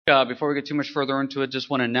Before we get too much further into it, just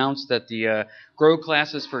want to announce that the Grow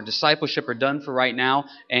classes for discipleship are done for right now,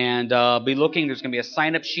 and be looking. There's going to be a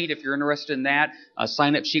sign-up sheet if you're interested in that, a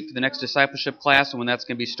sign-up sheet for the next discipleship class, and when that's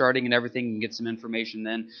going to be starting and everything, you can get some information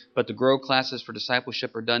then. But the Grow classes for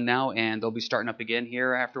discipleship are done now, and they'll be starting up again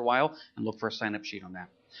here after a while, and look for a sign-up sheet on that.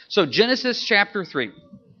 So Genesis chapter 3.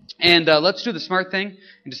 And let's do the smart thing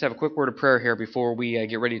and just have a quick word of prayer here before we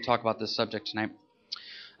get ready to talk about this subject tonight.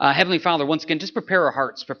 Heavenly Father, once again, just prepare our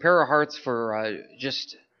hearts. Prepare our hearts for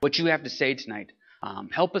just what you have to say tonight.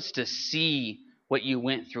 Help us to see what you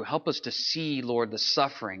went through. Help us to see, Lord, the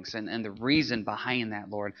sufferings and the reason behind that,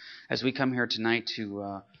 Lord, as we come here tonight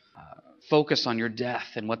to focus on your death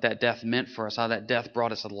and what that death meant for us, how that death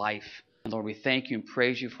brought us to life. And Lord, we thank you and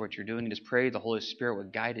praise you for what you're doing. And just pray the Holy Spirit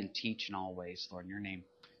would guide and teach in all ways, Lord, in your name.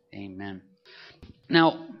 Amen.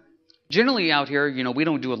 Now, generally out here, we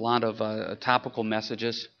don't do a lot of topical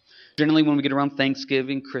messages. Generally, when we get around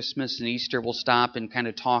Thanksgiving, Christmas, and Easter, we'll stop and kind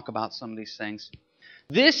of talk about some of these things.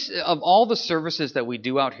 This, of all the services that we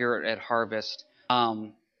do out here at Harvest,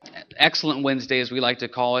 Excellent Wednesday, as we like to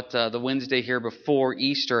call it, the Wednesday here before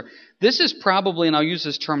Easter, this is probably, and I'll use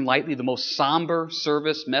this term lightly, the most somber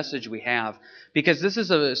service message we have, because this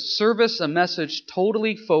is a service, a message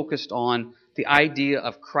totally focused on the idea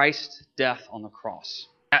of Christ's death on the cross.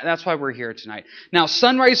 That's why we're here tonight. Now,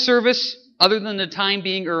 sunrise service, other than the time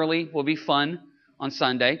being early, will be fun on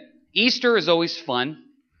Sunday. Easter is always fun.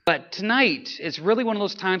 But tonight is really one of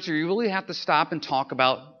those times where you really have to stop and talk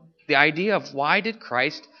about the idea of why did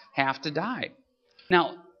Christ have to die?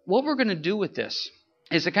 Now, what we're going to do with this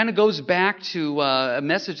is it kind of goes back to a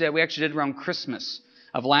message that we actually did around Christmas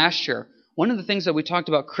of last year. One of the things that we talked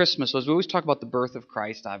about Christmas was we always talk about the birth of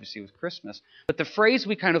Christ, obviously, with Christmas. But the phrase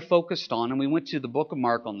we kind of focused on, and we went to the book of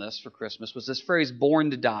Mark on this for Christmas, was this phrase,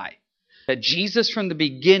 born to die. That Jesus from the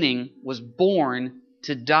beginning was born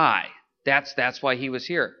to die. That's why he was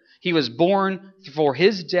here. He was born for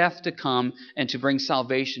his death to come and to bring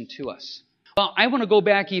salvation to us. Well, I want to go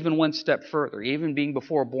back even one step further, even being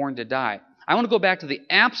before born to die. I want to go back to the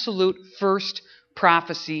absolute first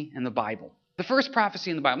prophecy in the Bible. The first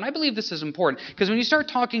prophecy in the Bible. And I believe this is important because when you start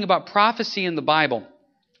talking about prophecy in the Bible,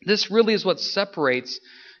 this really is what separates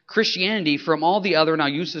Christianity from all the other, and I'll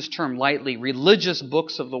use this term lightly, religious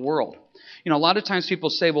books of the world. A lot of times people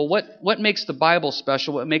say, well, what makes the Bible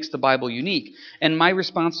special? What makes the Bible unique? And my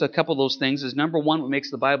response to a couple of those things is, number one, what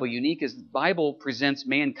makes the Bible unique is the Bible presents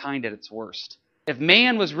mankind at its worst. If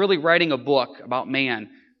man was really writing a book about man,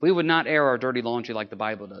 we would not air our dirty laundry like the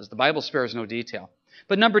Bible does. The Bible spares no detail.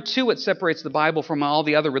 But number two, what separates the Bible from all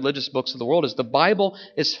the other religious books of the world is the Bible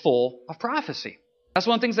is full of prophecy. That's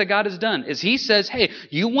one of the things that God has done, is He says, hey,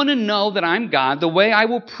 you want to know that I'm God? The way I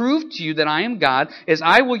will prove to you that I am God is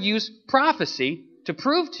I will use prophecy to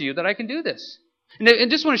prove to you that I can do this. And I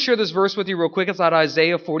just want to share this verse with you real quick. It's out of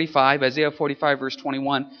Isaiah 45 verse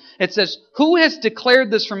 21. It says, who has declared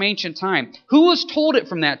this from ancient time? Who has told it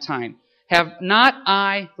from that time? Have not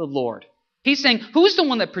I the Lord? He's saying, who's the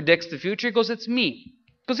one that predicts the future? He goes, it's me.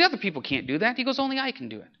 Because the other people can't do that. He goes, only I can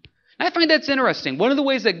do it. And I find that's interesting. One of the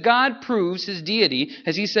ways that God proves His deity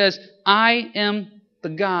is He says, I am the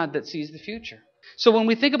God that sees the future. So when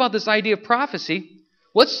we think about this idea of prophecy,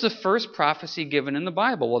 what's the first prophecy given in the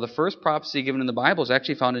Bible? Well, the first prophecy given in the Bible is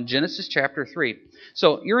actually found in Genesis chapter 3.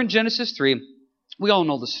 So you're in Genesis 3. We all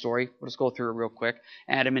know the story. We'll just go through it real quick.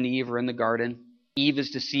 Adam and Eve are in the garden. Eve is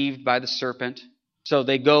deceived by the serpent. So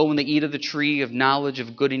they go and they eat of the tree of knowledge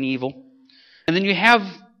of good and evil. And then you have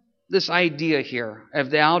this idea here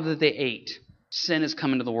of the hour that they ate, sin has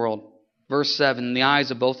come into the world. Verse 7, the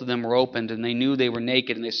eyes of both of them were opened, and they knew they were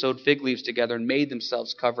naked, and they sewed fig leaves together and made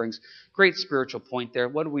themselves coverings. Great spiritual point there.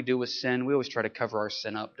 What do we do with sin? We always try to cover our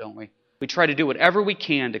sin up, don't we? We try to do whatever we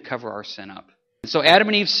can to cover our sin up. And so Adam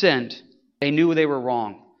and Eve sinned. They knew they were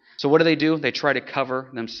wrong. So what do? They try to cover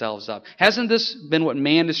themselves up. Hasn't this been what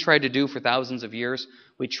man has tried to do for thousands of years?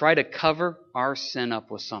 We try to cover our sin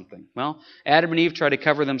up with something. Well, Adam and Eve tried to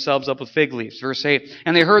cover themselves up with fig leaves. Verse 8,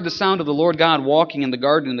 and they heard the sound of the Lord God walking in the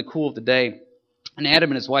garden in the cool of the day. And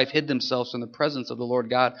Adam and his wife hid themselves from the presence of the Lord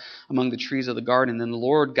God among the trees of the garden. Then the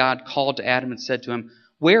Lord God called to Adam and said to him,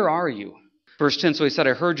 where are you? Verse 10, so he said,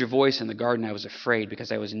 I heard your voice in the garden. I was afraid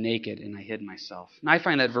because I was naked and I hid myself. And I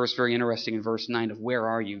find that verse very interesting in verse 9 of where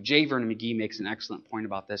are you? J. Vernon McGee makes an excellent point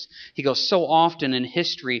about this. He goes, so often in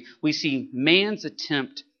history we see man's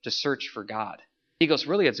attempt to search for God. He goes,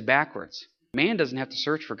 really, it's backwards. Man doesn't have to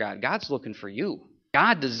search for God. God's looking for you.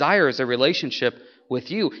 God desires a relationship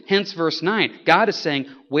with you. Hence verse 9. God is saying,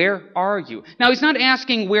 where are you? Now, He's not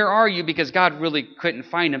asking where are you because God really couldn't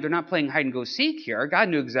find them. They're not playing hide and go seek here. God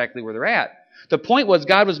knew exactly where they're at. The point was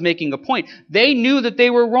God was making a point. They knew that they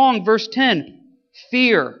were wrong. Verse 10,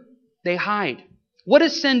 fear. They hide. What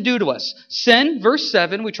does sin do to us? Sin, verse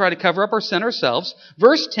 7, we try to cover up our sin ourselves.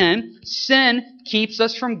 Verse 10, sin keeps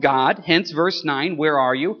us from God. Hence, verse 9, where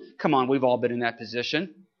are you? Come on, we've all been in that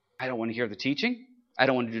position. I don't want to hear the teaching. I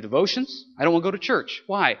don't want to do devotions. I don't want to go to church.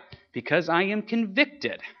 Why? Because I am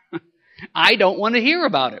convicted. I don't want to hear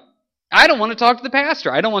about it. I don't want to talk to the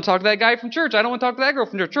pastor. I don't want to talk to that guy from church. I don't want to talk to that girl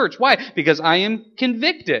from church. Why? Because I am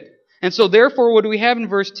convicted. And so therefore, what do we have in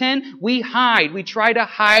verse 10? We hide. We try to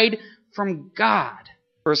hide from God.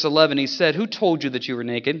 Verse 11, he said, who told you that you were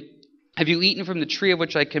naked? Have you eaten from the tree of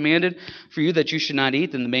which I commanded for you that you should not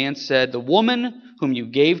eat? Then the man said, the woman whom you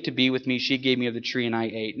gave to be with me, she gave me of the tree and I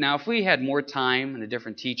ate. Now, if we had more time and a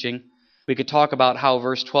different teaching, we could talk about how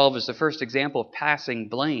verse 12 is the first example of passing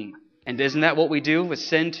blame. And isn't that what we do with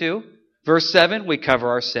sin too? Verse 7, we cover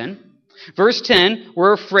our sin. Verse 10,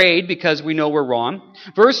 we're afraid because we know we're wrong.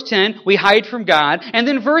 Verse 10, we hide from God. And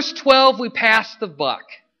then verse 12, we pass the buck.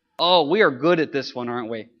 Oh, we are good at this one,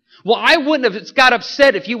 aren't we? Well, I wouldn't have got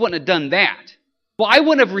upset if you wouldn't have done that. Well, I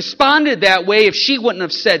wouldn't have responded that way if she wouldn't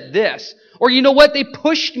have said this. Or you know what? They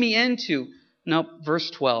pushed me into. No,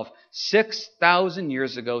 verse 12. 6,000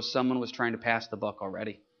 years ago, someone was trying to pass the buck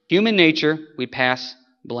already. Human nature, we pass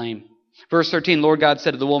blame. Verse 13, Lord God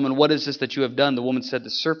said to the woman, what is this that you have done? The woman said,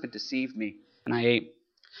 the serpent deceived me, and I ate.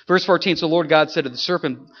 Verse 14, so Lord God said to the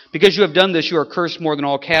serpent, because you have done this, you are cursed more than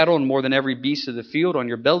all cattle and more than every beast of the field. On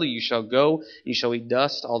your belly you shall go, and you shall eat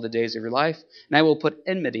dust all the days of your life. And I will put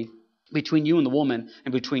enmity between you and the woman,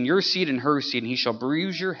 and between your seed and her seed, and he shall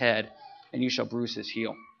bruise your head, and you shall bruise his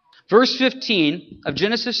heel. Verse 15 of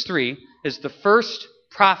Genesis 3 is the first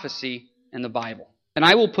prophecy in the Bible. And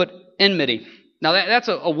I will put enmity. Now that's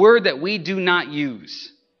a word that we do not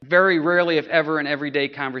use. Very rarely, if ever, in everyday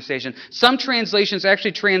conversation. Some translations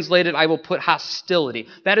actually translate it, I will put hostility.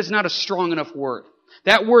 That is not a strong enough word.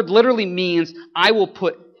 That word literally means, I will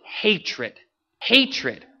put hatred.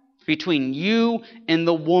 Hatred between you and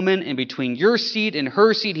the woman, and between your seed and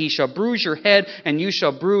her seed. He shall bruise your head, and you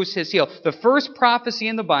shall bruise his heel. The first prophecy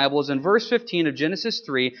in the Bible is in verse 15 of Genesis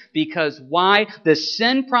 3, because why? The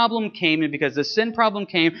sin problem came, and because the sin problem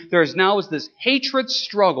came, there is now this hatred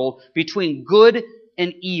struggle between good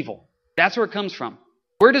and evil. That's where it comes from.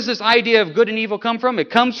 Where does this idea of good and evil come from?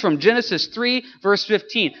 It comes from Genesis 3, verse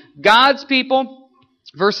 15. God's people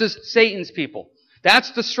versus Satan's people.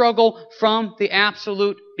 That's the struggle from the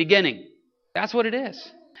absolute beginning. That's what it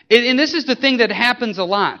is. And this is the thing that happens a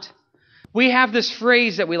lot. We have this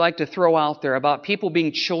phrase that we like to throw out there about people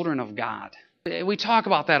being children of God. We talk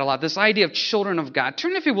about that a lot, this idea of children of God.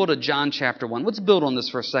 Turn, if you will, to John chapter 1. Let's build on this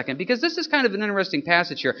for a second, because this is kind of an interesting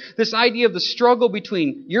passage here. This idea of the struggle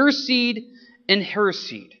between your seed and her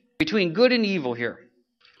seed, between good and evil here.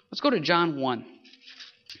 Let's go to John 1.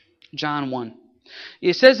 John 1.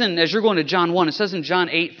 It says, as you're going to John 1, it says in John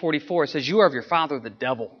 8:44, it says, you are of your father the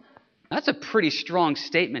devil. That's a pretty strong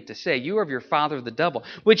statement to say. You are of your father the devil.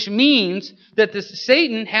 Which means that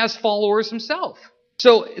Satan has followers himself.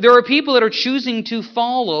 So there are people that are choosing to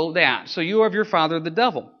follow that. So you are of your father the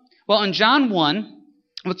devil. Well, in John 1,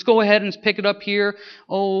 let's go ahead and pick it up here.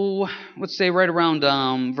 Let's say right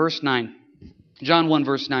around verse 9. John 1,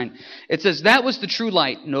 verse 9. It says, that was the true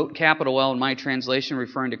light, note capital L in my translation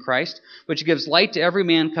referring to Christ, which gives light to every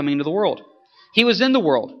man coming into the world. He was in the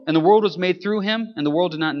world, and the world was made through him, and the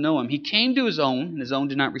world did not know him. He came to his own, and his own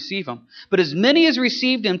did not receive him. But as many as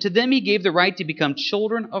received him, to them he gave the right to become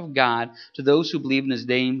children of God, to those who believe in his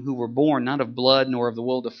name, who were born not of blood, nor of the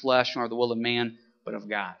will of the flesh, nor of the will of man, but of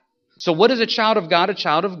God. So what is a child of God? A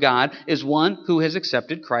child of God is one who has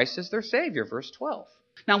accepted Christ as their Savior, verse 12.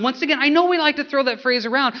 Now, once again, I know we like to throw that phrase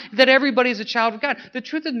around, that everybody is a child of God. The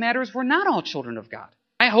truth of the matter is we're not all children of God.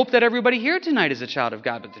 I hope that everybody here tonight is a child of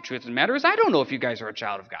God, but the truth of the matter is I don't know if you guys are a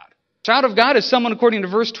child of God. Child of God is someone, according to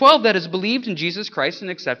verse 12, that has believed in Jesus Christ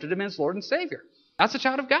and accepted him as Lord and Savior. That's a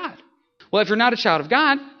child of God. Well, if you're not a child of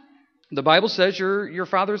God, the Bible says your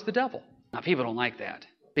father is the devil. Now, people don't like that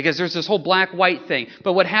because there's this whole black-white thing.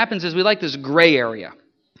 But what happens is we like this gray area.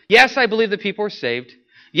 Yes, I believe that people are saved.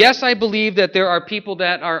 Yes, I believe that there are people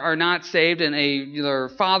that are not saved and their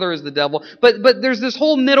father is the devil. But there's this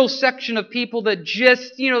whole middle section of people that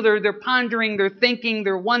just, they're pondering, they're thinking,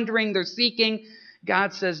 they're wondering, they're seeking.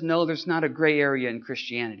 God says, no, there's not a gray area in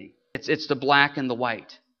Christianity. It's the black and the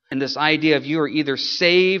white. And this idea of you are either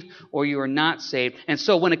saved or you are not saved. And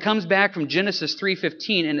so when it comes back from Genesis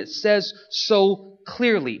 3:15, and it says so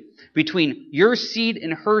clearly, between your seed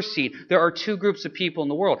and her seed, there are two groups of people in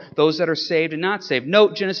the world, those that are saved and not saved.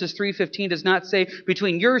 Note, Genesis 3:15 does not say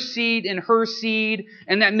between your seed and her seed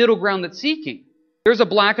and that middle ground that's seeking. There's a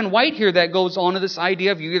black and white here that goes on to this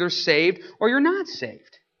idea of you're either saved or you're not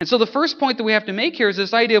saved. And so the first point that we have to make here is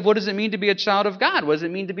this idea of what does it mean to be a child of God? What does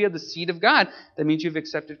it mean to be of the seed of God? That means you've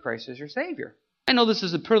accepted Christ as your Savior. I know this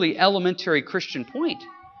is a pretty elementary Christian point,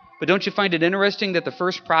 but don't you find it interesting that the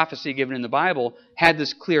first prophecy given in the Bible had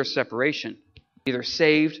this clear separation? Either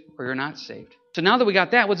saved or you're not saved. So now that we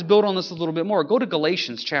got that, let's build on this a little bit more. Go to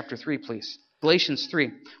Galatians chapter 3, please. Galatians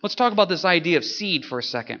 3. Let's talk about this idea of seed for a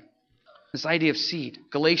second. This idea of seed.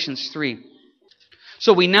 Galatians 3.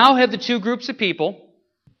 So we now have the two groups of people.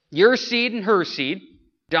 Your seed and her seed.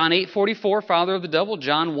 John 8:44, father of the devil.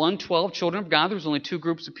 John 1:12, children of God. There's only two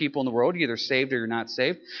groups of people in the world. You're either saved or you're not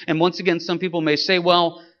saved. And once again, some people may say,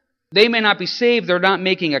 well, they may not be saved. They're not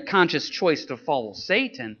making a conscious choice to follow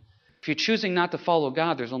Satan. If you're choosing not to follow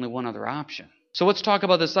God, there's only one other option. So let's talk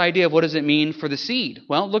about this idea of what does it mean for the seed.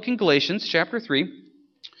 Well, look in Galatians chapter 3.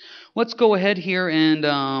 Let's go ahead here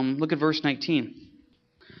and look at verse 19.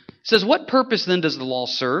 It says, what purpose then does the law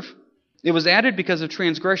serve? It was added because of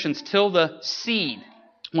transgressions till the seed.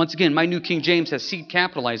 Once again, my New King James has seed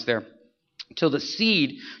capitalized there. Till the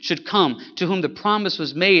seed should come, to whom the promise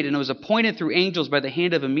was made, and it was appointed through angels by the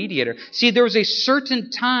hand of a mediator. See, there was a certain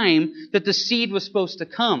time that the seed was supposed to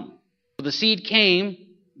come. So the seed came,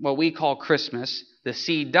 what we call Christmas. The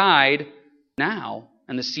seed died now,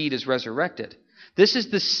 and the seed is resurrected. This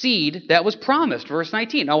is the seed that was promised, verse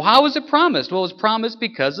 19. Now, how was it promised? Well, it was promised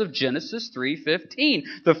because of Genesis 3:15,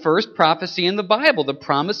 the first prophecy in the Bible, the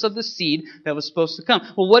promise of the seed that was supposed to come.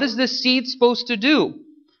 Well, what is this seed supposed to do?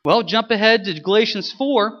 Well, jump ahead to Galatians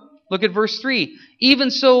 4, look at verse 3.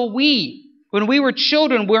 Even so we, when we were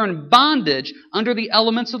children, were in bondage under the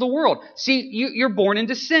elements of the world. See, you're born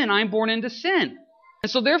into sin. I'm born into sin.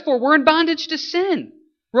 And so therefore, we're in bondage to sin.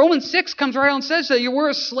 Romans 6 comes right out and says that we're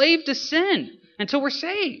a slave to sin until we're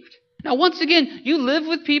saved. Now, once again, you live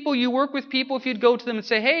with people, you work with people. If you'd go to them and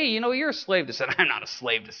say, hey, you're a slave to sin. I'm not a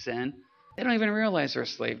slave to sin. They don't even realize they're a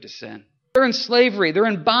slave to sin. They're in slavery. They're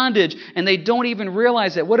in bondage, and they don't even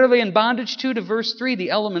realize it. What are they in bondage to verse 3? The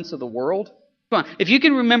elements of the world. Come on. If you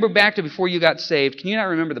can remember back to before you got saved, can you not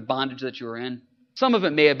remember the bondage that you were in? Some of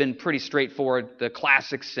it may have been pretty straightforward, the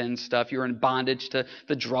classic sin stuff. You're in bondage to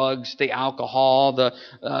the drugs, the alcohol,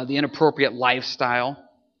 the inappropriate lifestyle.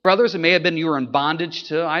 For others, it may have been you were in bondage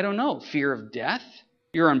to, I don't know, fear of death.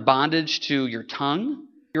 You're in bondage to your tongue.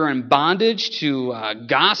 You're in bondage to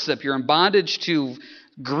gossip. You're in bondage to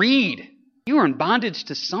greed. You are in bondage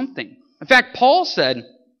to something. In fact, Paul said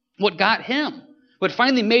what got him, what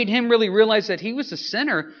finally made him really realize that he was a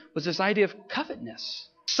sinner, was this idea of covetousness.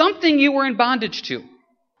 Something you were in bondage to.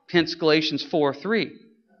 Hence Galatians 4:3.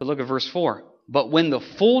 But look at verse 4. But when the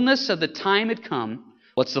fullness of the time had come,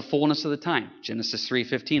 what's the fullness of the time? Genesis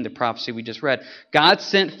 3:15, the prophecy we just read. God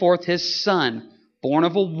sent forth His Son, born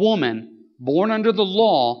of a woman, born under the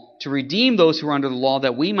law, to redeem those who are under the law,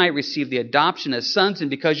 that we might receive the adoption as sons. And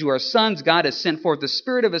because you are sons, God has sent forth the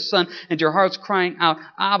Spirit of His Son into your hearts, crying out,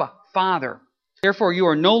 Abba, Father. Therefore you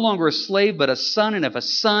are no longer a slave, but a son, and if a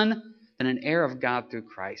son, then an heir of God through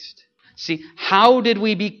Christ. See, how did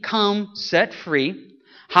we become set free?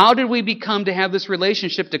 How did we become to have this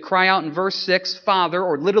relationship to cry out in verse 6, Father,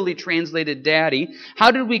 or literally translated Daddy?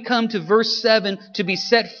 How did we come to verse 7 to be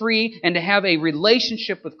set free and to have a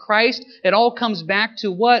relationship with Christ? It all comes back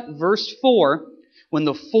to what? Verse 4, when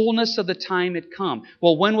the fullness of the time had come.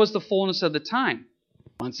 Well, when was the fullness of the time?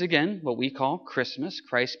 Once again, what we call Christmas,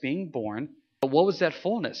 Christ being born. But what was that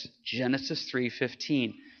fullness? Genesis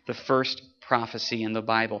 3:15, the first prophecy in the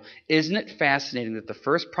Bible. Isn't it fascinating that the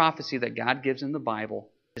first prophecy that God gives in the Bible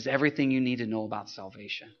is everything you need to know about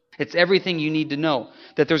salvation? It's everything you need to know.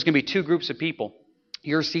 That there's going to be two groups of people.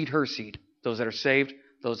 Your seed, her seed. Those that are saved,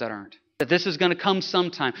 those that aren't. That this is going to come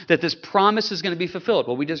sometime. That this promise is going to be fulfilled.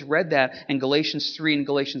 Well, we just read that in Galatians 3 and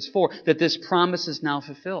Galatians 4. That this promise is now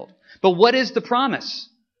fulfilled. But what is the promise?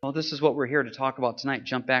 Well, this is what we're here to talk about tonight.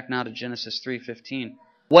 Jump back now to Genesis 3:15.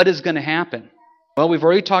 What is going to happen? Well, we've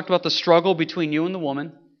already talked about the struggle between you and the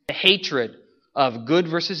woman. The hatred of good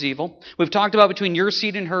versus evil. We've talked about between your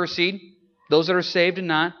seed and her seed, those that are saved and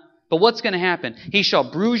not. But what's going to happen? He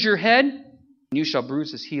shall bruise your head, and you shall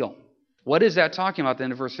bruise his heel. What is that talking about at the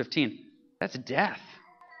end of verse 15? That's death.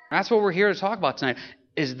 That's what we're here to talk about tonight,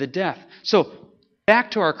 is the death. So,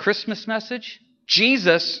 back to our Christmas message.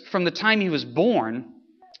 Jesus, from the time He was born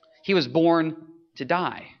to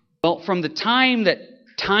die. Well, from the time that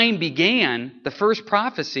time began, the first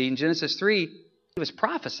prophecy in Genesis 3, He was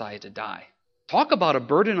prophesied to die. Talk about a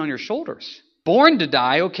burden on your shoulders. Born to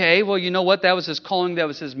die, okay, well, you know what? That was His calling, that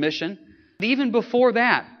was His mission. But even before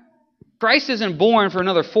that, Christ isn't born for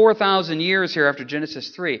another 4,000 years here after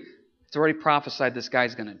Genesis 3. It's already prophesied this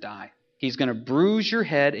guy's going to die. He's going to bruise your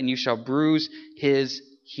head, and you shall bruise his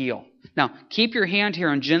heel. Now, keep your hand here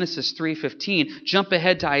on Genesis 3:15. Jump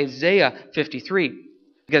ahead to Isaiah 53.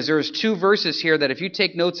 Because there's two verses here that if you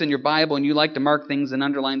take notes in your Bible and you like to mark things and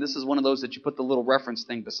underline, this is one of those that you put the little reference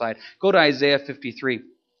thing beside. Go to Isaiah 53.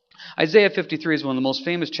 Isaiah 53 is one of the most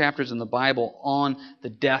famous chapters in the Bible on the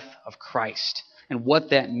death of Christ and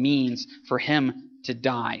what that means for him to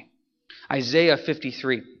die. Isaiah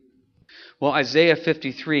 53. Well, Isaiah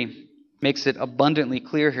 53 makes it abundantly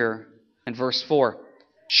clear here in verse 4.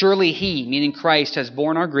 Surely he, meaning Christ, has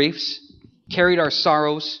borne our griefs, carried our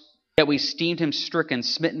sorrows, yet we esteemed him stricken,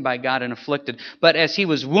 smitten by God, and afflicted. But as he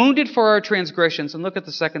was wounded for our transgressions, and look at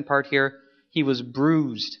the second part here, he was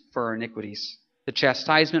bruised for our iniquities. The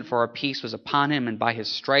chastisement for our peace was upon him, and by his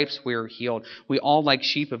stripes we are healed. We all like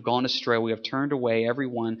sheep have gone astray. We have turned away every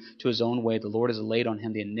one to his own way. The Lord has laid on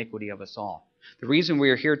him the iniquity of us all. The reason we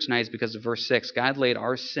are here tonight is because of verse 6. God laid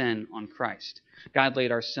our sin on Christ. God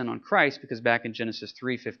laid our sin on Christ because back in Genesis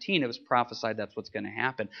 3:15 it was prophesied that's what's going to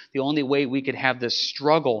happen. The only way we could have this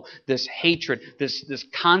struggle, this hatred, this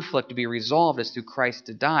conflict to be resolved is through Christ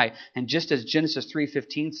to die. And just as Genesis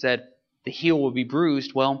 3:15 said, the heel will be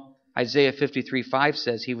bruised, well, Isaiah 53:5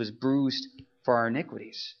 says he was bruised for our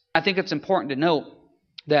iniquities. I think it's important to note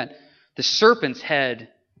that the serpent's head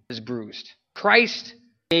is bruised. Christ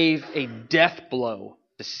gave a death blow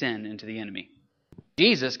to sin and to the enemy.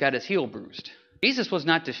 Jesus got his heel bruised. Jesus was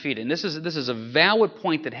not defeated. And this is a valid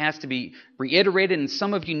point that has to be reiterated, and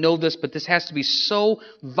some of you know this, but this has to be so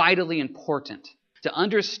vitally important. To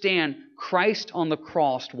understand Christ on the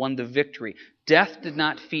cross won the victory. Death did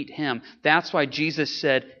not defeat him. That's why Jesus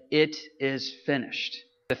said, "It is finished."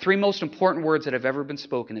 The three most important words that have ever been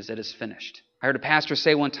spoken is, "It is finished." I heard a pastor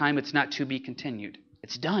say one time, it's not to be continued.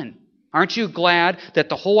 It's done. Aren't you glad that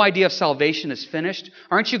the whole idea of salvation is finished?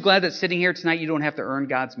 Aren't you glad that sitting here tonight you don't have to earn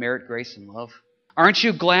God's merit, grace, and love? Aren't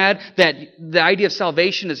you glad that the idea of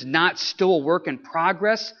salvation is not still a work in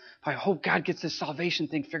progress? I hope God gets this salvation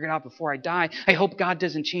thing figured out before I die. I hope God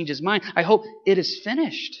doesn't change his mind. I hope it is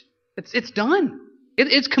finished. It's done.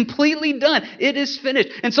 It's completely done. It is finished.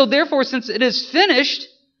 And so therefore, since it is finished,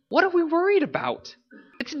 what are we worried about?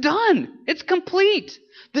 It's done. It's complete.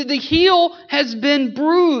 The heel has been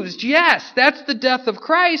bruised. Yes, that's the death of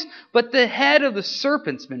Christ, but the head of the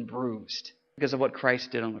serpent's been bruised because of what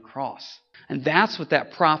Christ did on the cross. And that's what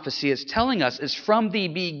that prophecy is telling us, is from the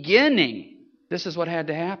beginning, this is what had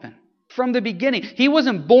to happen. From the beginning. He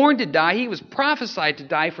wasn't born to die. He was prophesied to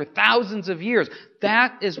die for thousands of years.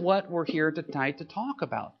 That is what we're here tonight to talk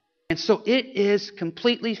about. And so it is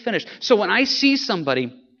completely finished. So when I see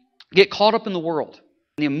somebody get caught up in the world,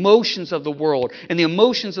 the emotions of the world, and the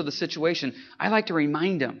emotions of the situation, I like to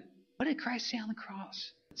remind them, what did Christ say on the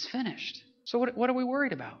cross? It's finished. So what are we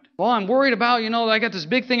worried about? Well, I'm worried about, I got this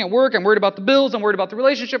big thing at work. I'm worried about the bills. I'm worried about the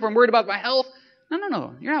relationship. I'm worried about my health.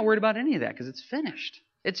 No. You're not worried about any of that because it's finished.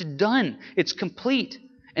 It's done. It's complete.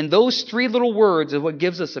 And those three little words are what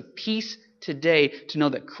gives us a peace today to know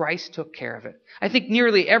that Christ took care of it. I think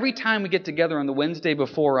nearly every time we get together on the Wednesday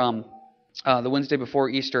before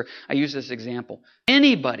Easter, I use this example.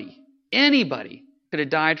 Anybody could have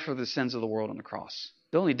died for the sins of the world on the cross.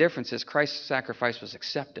 The only difference is Christ's sacrifice was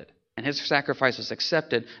accepted. And his sacrifice was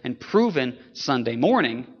accepted and proven Sunday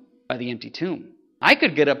morning by the empty tomb. I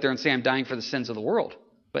could get up there and say I'm dying for the sins of the world,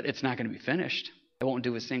 but it's not going to be finished. It won't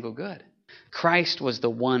do a single good. Christ was the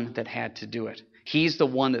one that had to do it. He's the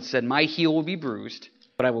one that said, my heel will be bruised,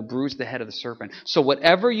 but I will bruise the head of the serpent. So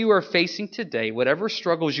whatever you are facing today, whatever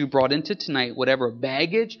struggles you brought into tonight, whatever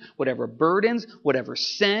baggage, whatever burdens, whatever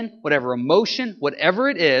sin, whatever emotion, whatever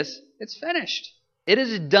it is, it's finished. It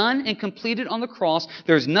is done and completed on the cross.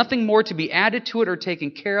 There's nothing more to be added to it or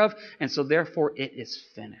taken care of, and so therefore it is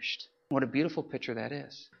finished. What a beautiful picture that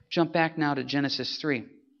is. Jump back now to Genesis 3.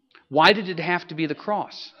 Why did it have to be the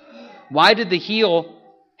cross? Why did the heel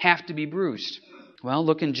have to be bruised? Well,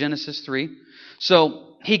 look in Genesis 3.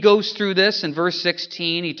 So he goes through this in verse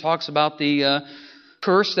 16. He talks about the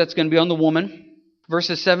curse that's going to be on the woman.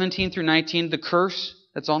 Verses 17 through 19, the curse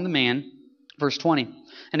that's on the man. Verse 20.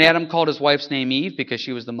 And Adam called his wife's name Eve because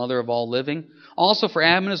she was the mother of all living. Also for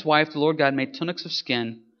Adam and his wife, the Lord God made tunics of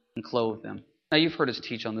skin and clothed them. Now you've heard us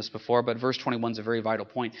teach on this before, but verse 21 is a very vital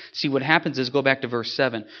point. See, what happens is, go back to verse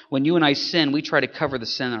 7. When you and I sin, we try to cover the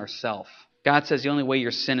sin ourselves. God says the only way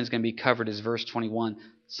your sin is going to be covered is verse 21.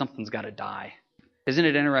 Something's got to die. Isn't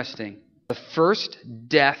it interesting? The first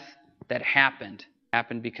death that happened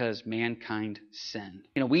because mankind sinned.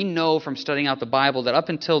 We know from studying out the Bible that up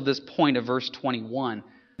until this point of verse 21,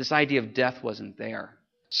 this idea of death wasn't there.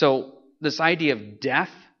 So this idea of death,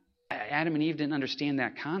 Adam and Eve didn't understand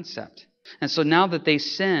that concept. And so now that they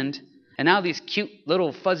sinned And now these cute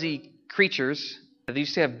little fuzzy creatures that they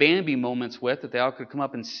used to have Bambi moments with, that they all could come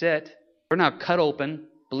up and sit, they're now cut open,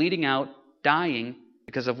 bleeding out, dying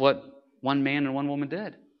because of what one man and one woman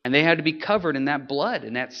did. And they had to be covered in that blood,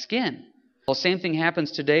 in that skin. Well, same thing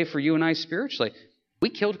happens today for you and I spiritually.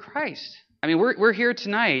 We killed Christ. I mean, we're here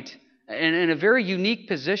tonight in a very unique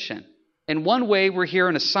position. In one way, we're here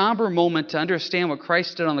in a somber moment to understand what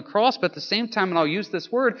Christ did on the cross, but at the same time, and I'll use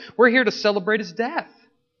this word, we're here to celebrate His death.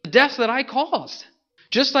 The death that I caused.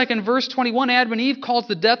 Just like in verse 21, Adam and Eve caused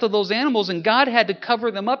the death of those animals, and God had to cover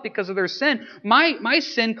them up because of their sin. My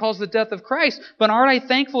sin caused the death of Christ, but aren't I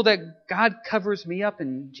thankful that God covers me up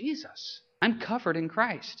in Jesus? I'm covered in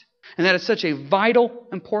Christ. And that is such a vital,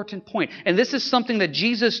 important point. And this is something that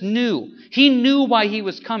Jesus knew. He knew why He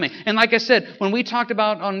was coming. And like I said, when we talked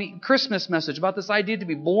about on the Christmas message about this idea to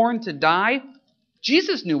be born to die,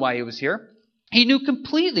 Jesus knew why He was here. He knew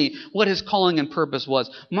completely what His calling and purpose was.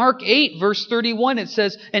 Mark 8, verse 31, it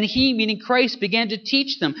says, "And He," meaning Christ, "began to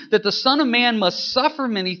teach them that the Son of Man must suffer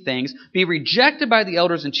many things, be rejected by the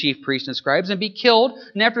elders and chief priests and scribes, and be killed,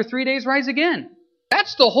 and after 3 days rise again."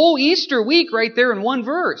 That's the whole Easter week right there in one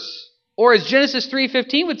verse. Or as Genesis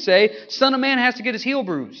 3:15 would say, Son of Man has to get his heel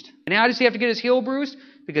bruised. And how does He have to get his heel bruised?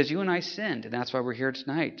 Because you and I sinned. And that's why we're here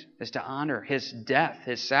tonight, is to honor His death,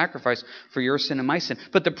 His sacrifice for your sin and my sin.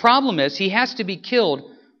 But the problem is, He has to be killed.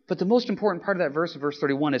 But the most important part of that verse, verse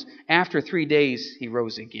 31, is after 3 days, He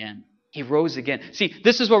rose again. He rose again. See,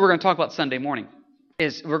 this is what we're going to talk about Sunday morning.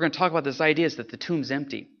 We're going to talk about this idea is that the tomb's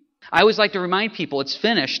empty. I always like to remind people it's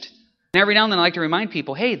finished. And every now and then I like to remind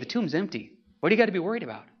people, hey, the tomb's empty. What do you got to be worried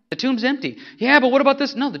about? The tomb's empty. Yeah, but what about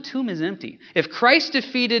this? No, the tomb is empty. If Christ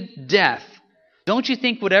defeated death, don't you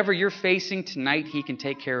think whatever you're facing tonight, He can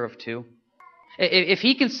take care of too? If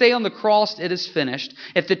He can say on the cross, it is finished,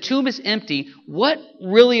 if the tomb is empty, what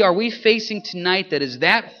really are we facing tonight that is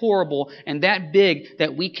that horrible and that big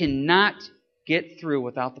that we cannot get through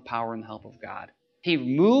without the power and the help of God? He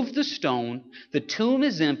moved the stone. The tomb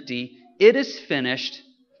is empty. It is finished.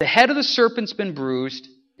 The head of the serpent's been bruised.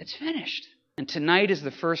 It's finished. And tonight is the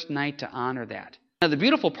first night to honor that. Now, the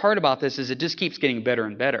beautiful part about this is it just keeps getting better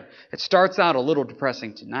and better. It starts out a little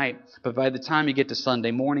depressing tonight, but by the time you get to Sunday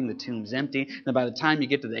morning, the tomb's empty. And by the time you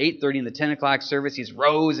get to the 8:30 and the 10 o'clock service, He's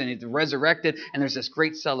rose and He's resurrected, and there's this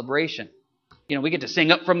great celebration. You know, we get to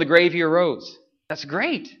sing "Up from the grave He arose." That's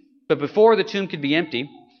great. But before the tomb could be empty,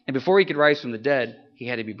 and before He could rise from the dead, He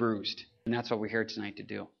had to be bruised. And that's what we're here tonight to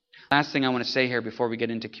do. Last thing I want to say here before we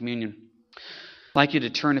get into communion. I'd like you to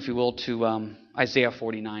turn, if you will, to Isaiah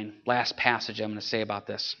 49. Last passage I'm going to say about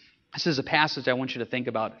this. This is a passage I want you to think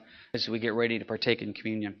about as we get ready to partake in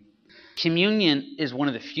communion. Communion is one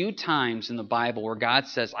of the few times in the Bible where God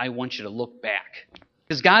says, I want you to look back.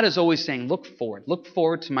 Because God is always saying, look forward. Look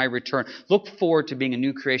forward to my return. Look forward to being a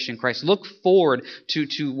new creation in Christ. Look forward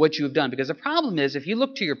to what you have done. Because the problem is, if you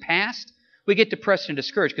look to your past, we get depressed and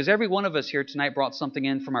discouraged. Because every one of us here tonight brought something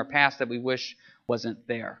in from our past that we wish wasn't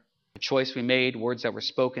there. A choice we made, words that were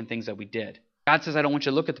spoken, things that we did. God says, I don't want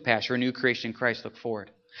you to look at the past. You're a new creation in Christ. Look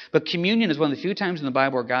forward. But communion is one of the few times in the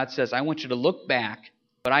Bible where God says, I want you to look back,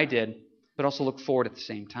 what I did, but also look forward at the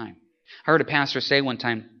same time. I heard a pastor say one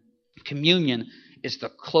time, communion is the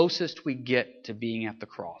closest we get to being at the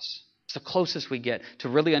cross. It's the closest we get to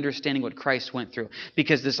really understanding what Christ went through.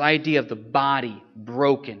 Because this idea of the body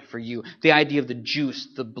broken for you, the idea of the juice,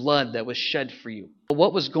 the blood that was shed for you.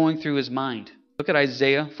 What was going through His mind? Look at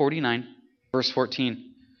Isaiah 49, verse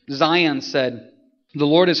 14. Zion said, the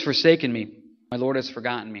Lord has forsaken me. My Lord has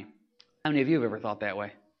forgotten me. How many of you have ever thought that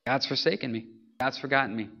way? God's forsaken me. God's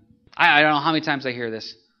forgotten me. I don't know how many times I hear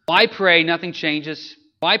this. I pray, nothing changes.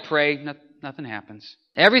 I pray, nothing happens.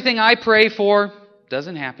 Everything I pray for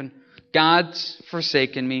doesn't happen. God's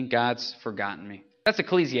forsaken me. God's forgotten me. That's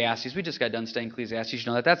Ecclesiastes. We just got done studying Ecclesiastes. You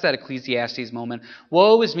know that. That's that Ecclesiastes moment.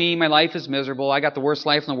 Woe is me. My life is miserable. I got the worst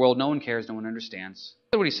life in the world. No one cares. No one understands.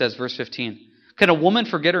 Look what he says, verse 15. Can a woman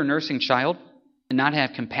forget her nursing child and not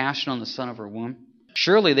have compassion on the son of her womb?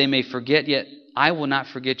 Surely they may forget, yet I will not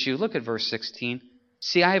forget you. Look at verse 16.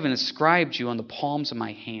 See, I have inscribed you on the palms of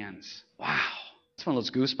my hands. Wow. That's one of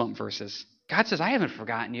those goosebump verses. God says, I haven't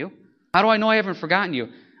forgotten you. How do I know I haven't forgotten you?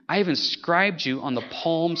 I have inscribed you on the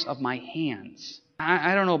palms of my hands.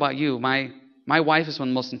 I don't know about you. My wife is one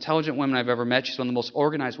of the most intelligent women I've ever met. She's one of the most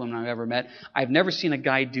organized women I've ever met. I've never seen a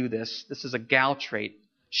guy do this. This is a gal trait.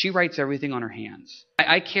 She writes everything on her hands.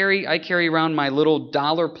 I carry around my little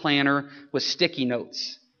dollar planner with sticky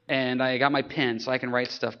notes. And I got my pen so I can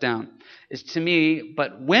write stuff down. It's to me,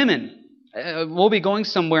 but women, we'll be going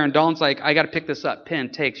somewhere and Dawn's like, I got to pick this up. Pen,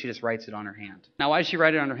 take. She just writes it on her hand. Now, why does she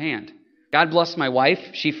write it on her hand? God bless my wife.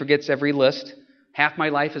 She forgets every list. Half my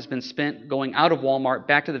life has been spent going out of Walmart,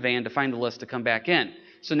 back to the van to find the list to come back in.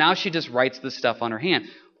 So now she just writes the stuff on her hand.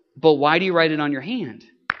 But why do you write it on your hand?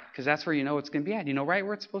 Because that's where you know it's going to be at. You know right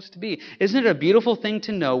where it's supposed to be. Isn't it a beautiful thing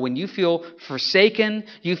to know when you feel forsaken,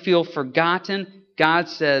 you feel forgotten? God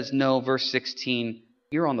says, no, verse 16,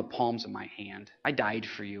 you're on the palms of my hand. I died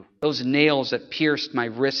for you. Those nails that pierced my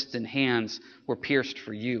wrists and hands were pierced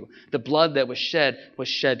for you. The blood that was shed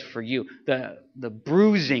for you. The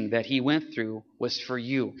bruising that he went through was for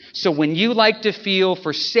you. So when you like to feel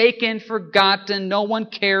forsaken, forgotten, no one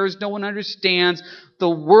cares, no one understands, the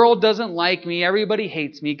world doesn't like me, everybody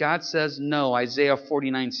hates me, God says, no. Isaiah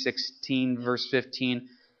 49:16, verse 15,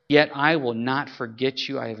 yet I will not forget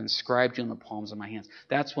you. I have inscribed you on the palms of my hands.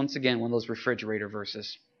 That's, once again, one of those refrigerator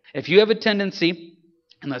verses. If you have a tendency,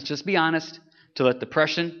 and let's just be honest, to let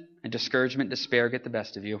depression and discouragement, despair get the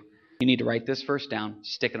best of you, you need to write this verse down,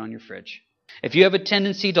 stick it on your fridge. If you have a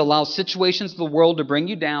tendency to allow situations of the world to bring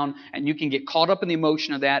you down, and you can get caught up in the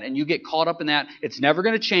emotion of that, and you get caught up in that, it's never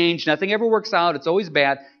going to change, nothing ever works out, it's always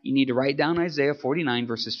bad, you need to write down Isaiah 49,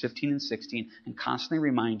 verses 15 and 16, and constantly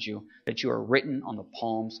remind you that you are written on the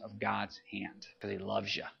palms of God's hand, because he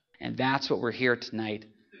loves you. And that's what we're here tonight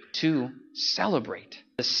to celebrate.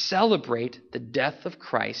 To celebrate the death of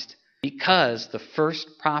Christ, because the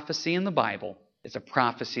first prophecy in the Bible is a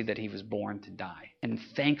prophecy that he was born to die. And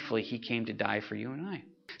thankfully, he came to die for you and I.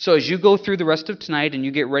 So as you go through the rest of tonight and you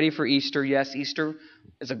get ready for Easter, yes, Easter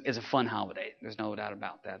is a fun holiday. There's no doubt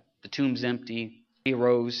about that. The tomb's empty. He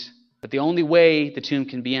arose. But the only way the tomb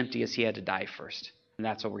can be empty is he had to die first. And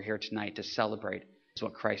that's what we're here tonight to celebrate, is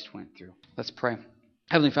what Christ went through. Let's pray.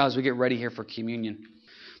 Heavenly Father, as we get ready here for communion,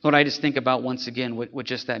 Lord, I just think about once again what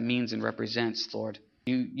just that means and represents, Lord.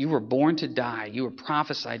 You were born to die. You were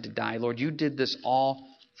prophesied to die. Lord, you did this all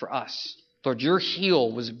for us. Lord, your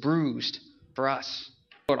heel was bruised for us.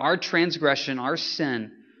 Lord, our transgression, our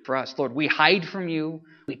sin for us. Lord, we hide from you.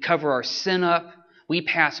 We cover our sin up. We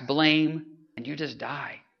pass blame. And you just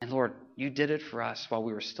die. And Lord, you did it for us while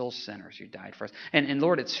we were still sinners. You died for us. And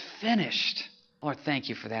Lord, it's finished. Lord, thank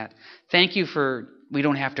you for that. Thank you for we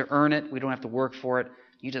don't have to earn it. We don't have to work for it.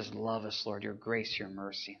 You just love us, Lord, your grace, your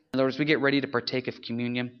mercy. And Lord, as we get ready to partake of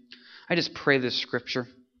communion, I just pray this scripture,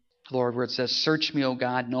 Lord, where it says, search me, O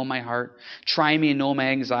God, know my heart. Try me and know my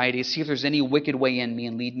anxiety. See if there's any wicked way in me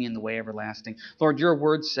and lead me in the way everlasting. Lord, your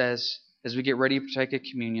word says, as we get ready to partake of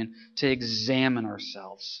communion, to examine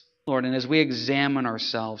ourselves. Lord, and as we examine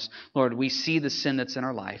ourselves, Lord, we see the sin that's in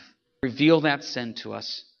our life. Reveal that sin to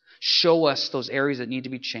us. Show us those areas that need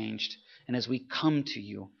to be changed. And as we come to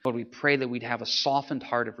you, Lord, we pray that we'd have a softened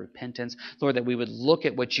heart of repentance. Lord, that we would look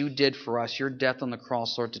at what you did for us, your death on the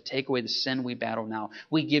cross, Lord, to take away the sin we battle now.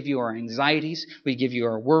 We give you our anxieties. We give you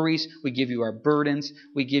our worries. We give you our burdens.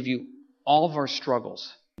 We give you all of our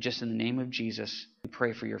struggles. Just in the name of Jesus, we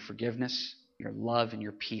pray for your forgiveness, your love, and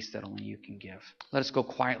your peace that only you can give. Let us go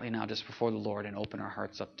quietly now just before the Lord and open our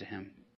hearts up to him.